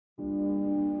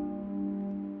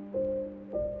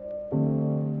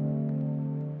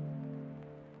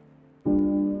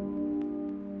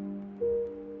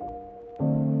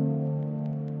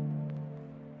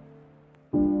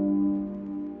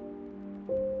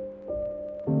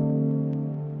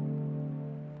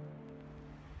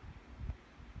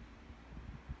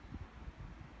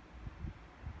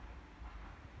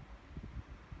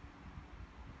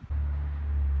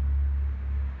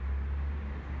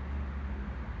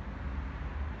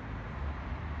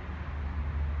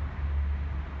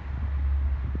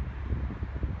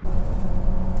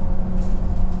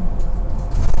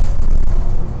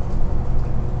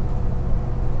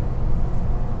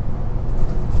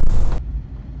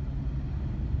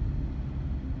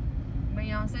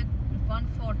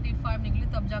1:45 निकली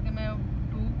तब जाके मैं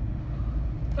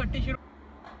 2:30 शुरू.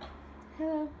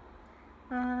 Hello.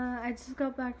 I just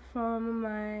got back from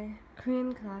my Korean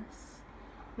class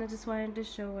and I just wanted to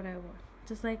show what I wore.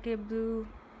 Just like a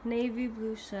navy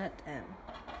blue shirt and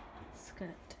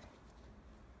skirt.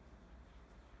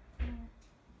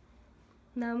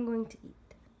 Now I'm going to eat.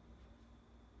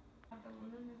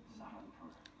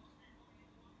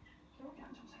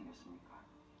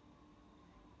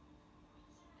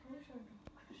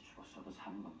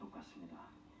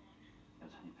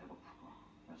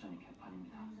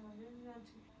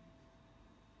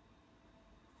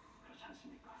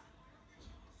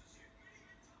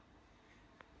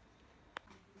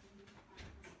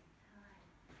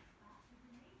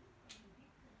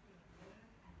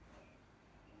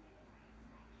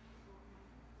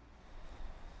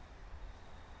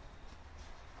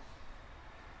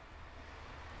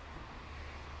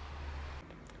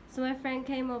 So my friend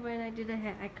came over and I did a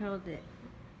hair. I curled it.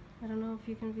 I don't know if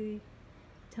you can really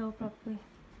tell properly.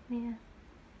 Yeah.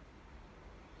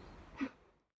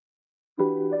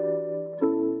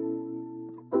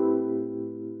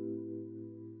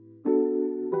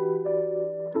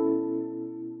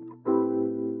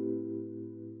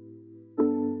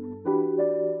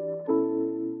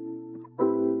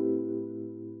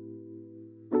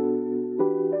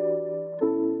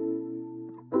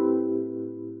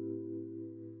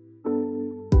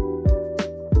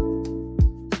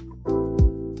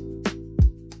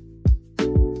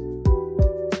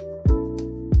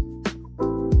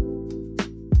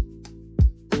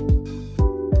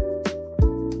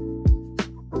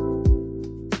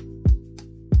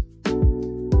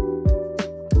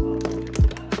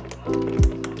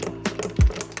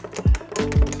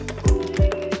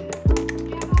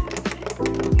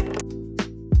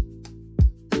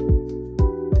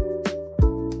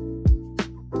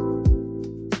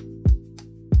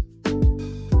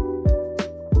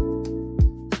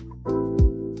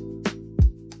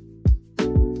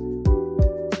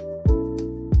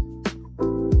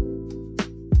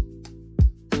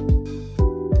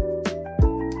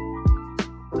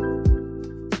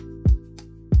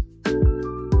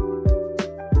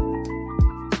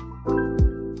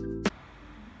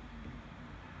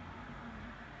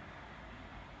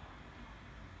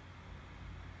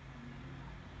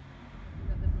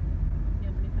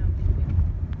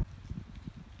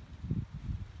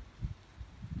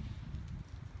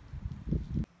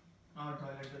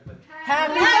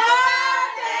 Happy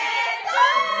birthday to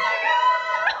you.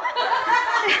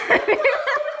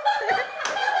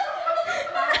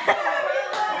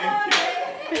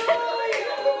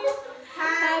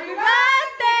 Happy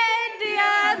birthday,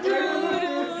 dear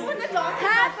Guru.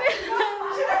 Happy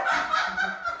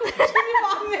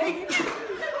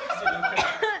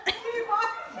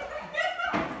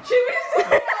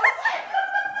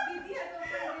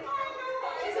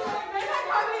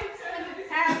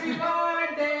Happy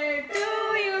birthday to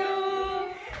you.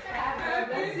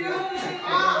 Happy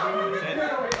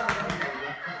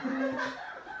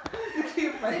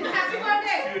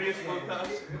birthday. Furious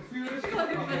podcast. Furious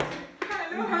podcast.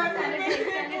 Hello, happy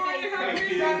birthday.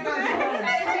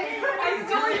 I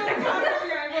saw you. I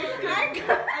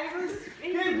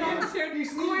was downstairs.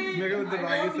 मेरे को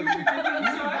दबाएंगे सब.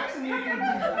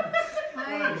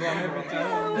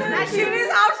 She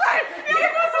is outside.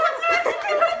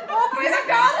 Open the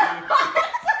door.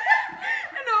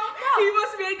 No, he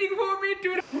was waiting for me to.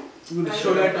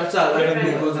 Show that touch out.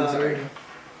 Goes inside.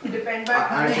 Depend by.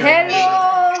 Hello.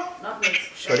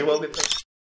 Sorry about it.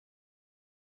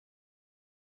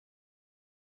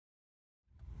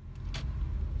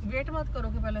 Wait मत करो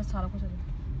कि पहले सारा कुछ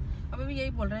अभी भी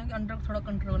यही बोल रहे हैं कि अंडर थोड़ा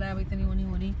कंट्रोल है, अभी इतनी होनी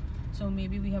होनी. सो may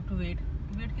be we have to wait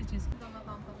किस चीज़ का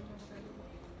काम करूँ.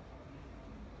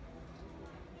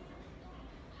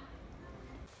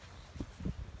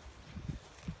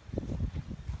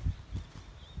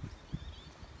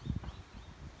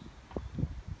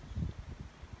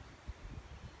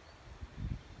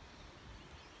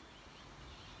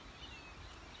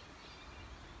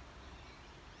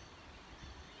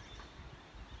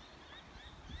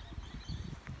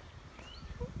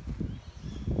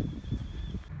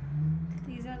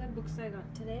 Books I got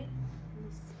today.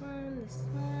 This one, this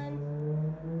one,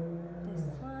 this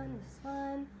one, this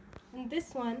one, and this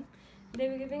one. They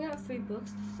were giving out free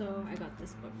books, so I got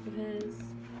this book because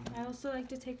I also like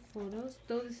to take photos.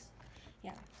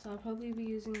 Yeah, so I'll probably be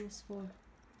using this for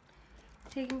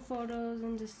taking photos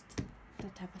and just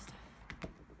that type of stuff.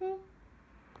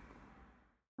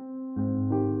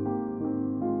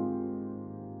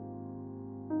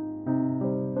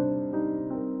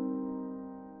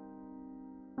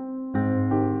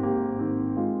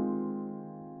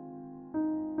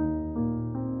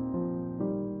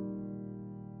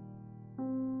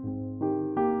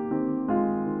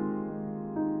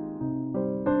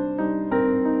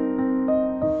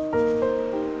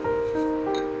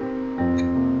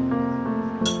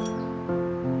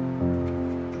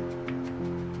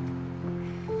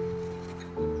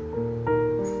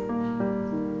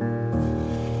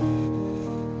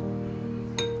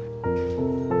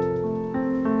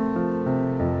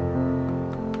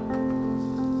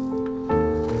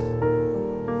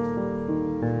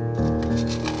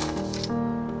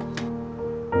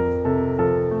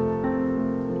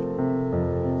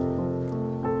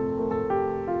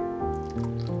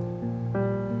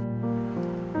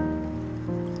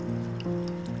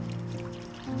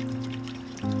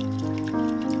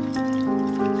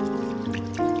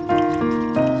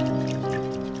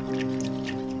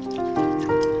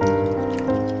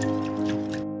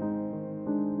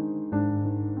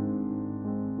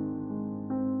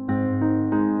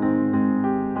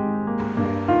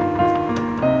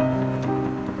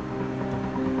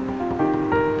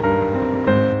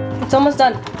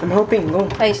 hoping. Go.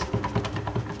 Aish.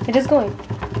 It is going.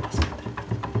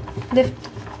 Lift.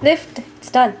 Lift.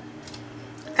 It's done.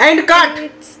 And cut.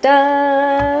 It's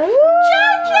done.